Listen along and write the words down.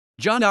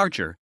John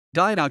Archer,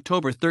 died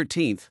October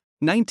 13,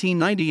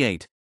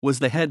 1998, was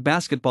the head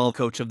basketball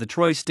coach of the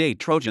Troy State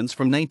Trojans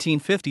from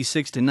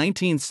 1956 to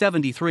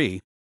 1973.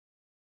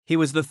 He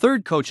was the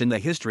third coach in the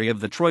history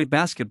of the Troy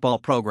basketball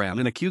program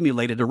and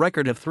accumulated a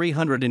record of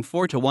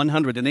 304 to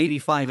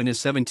 185 in his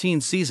 17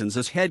 seasons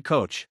as head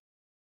coach.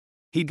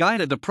 He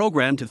guided the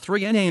program to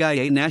 3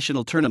 NAIA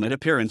National Tournament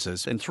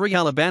appearances and 3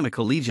 Alabama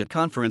Collegiate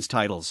Conference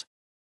titles.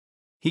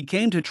 He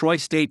came to Troy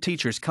State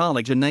Teachers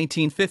College in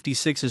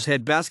 1956 as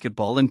head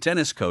basketball and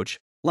tennis coach,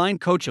 line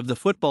coach of the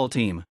football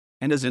team,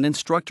 and as an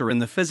instructor in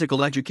the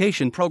physical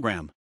education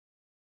program.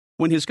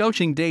 When his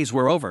coaching days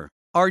were over,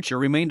 Archer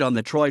remained on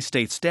the Troy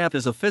State staff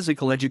as a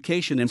physical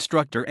education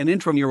instructor and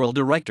intramural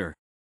director.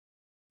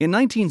 In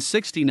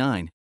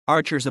 1969,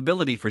 Archer's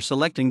ability for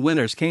selecting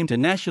winners came to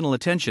national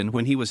attention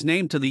when he was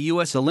named to the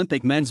U.S.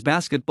 Olympic Men's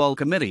Basketball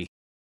Committee.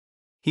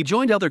 He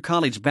joined other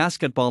college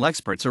basketball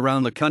experts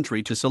around the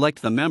country to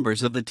select the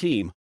members of the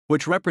team,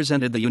 which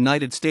represented the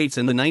United States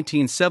in the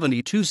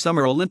 1972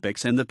 Summer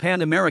Olympics and the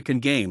Pan American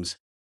Games.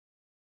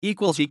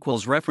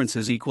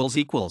 References